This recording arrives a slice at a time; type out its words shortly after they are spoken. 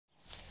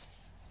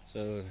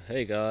So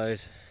hey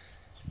guys,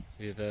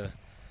 we're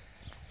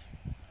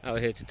out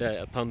here today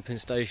at a pumping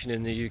station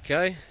in the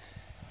UK.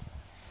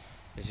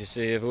 As you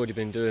see, I've already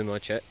been doing my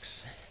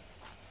checks.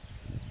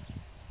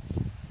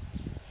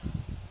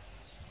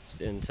 It's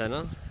the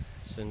antenna,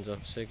 sends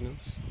off signals.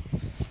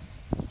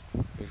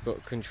 We've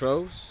got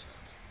controls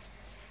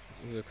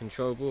with a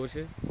control board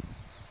here.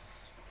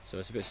 So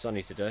it's a bit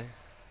sunny today.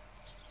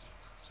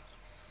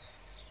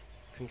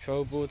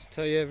 Control board to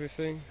tell you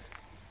everything.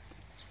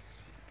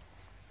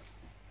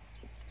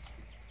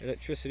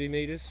 Electricity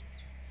meters,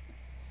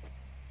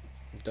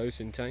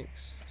 dosing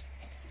tanks,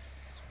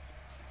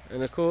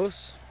 and of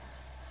course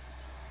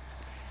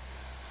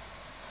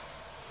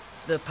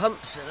the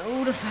pumps and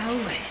all the foul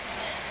waste.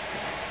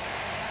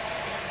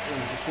 You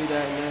can see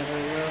that in there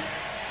very well.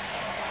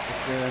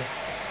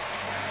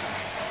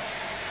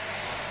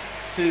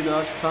 It's two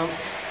large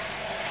pumps,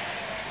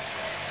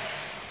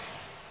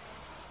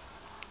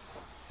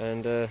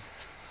 and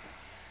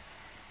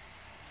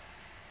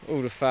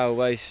all the foul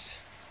waste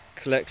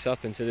collects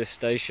up into this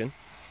station,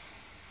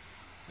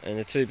 and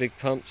the two big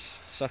pumps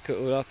suck it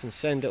all up and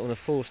send it on a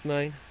forced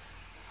main,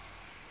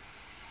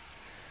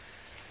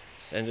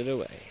 send it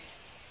away.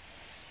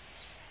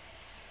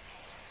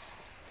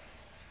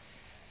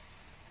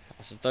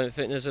 I don't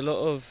think there's a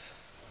lot of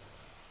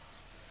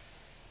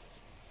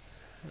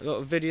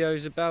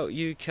videos about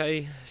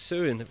UK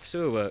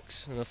sewer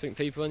works, and I think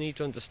people need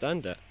to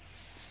understand that.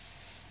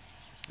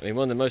 I mean,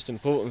 one of the most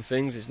important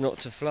things is not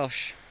to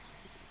flush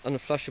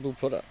unflushable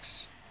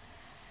products.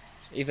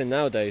 Even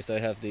nowadays they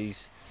have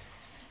these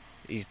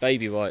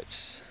baby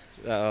wipes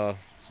that are,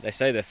 they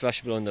say they're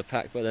flushable on the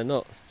pack, but they're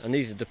not, and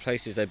these are the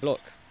places they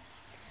block,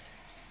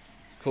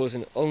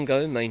 causing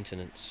ongoing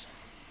maintenance.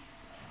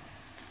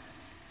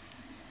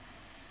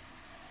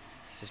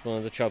 This is one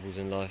of the troubles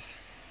in life.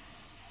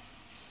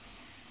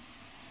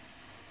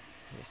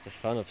 It's the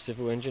fun of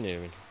civil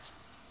engineering.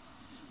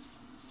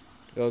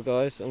 Well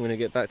guys, I'm going to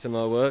get back to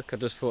my work. I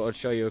just thought I'd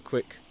show you a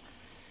quick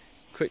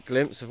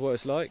glimpse of what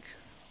it's like.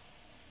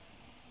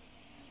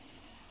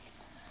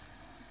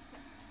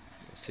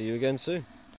 See you again soon.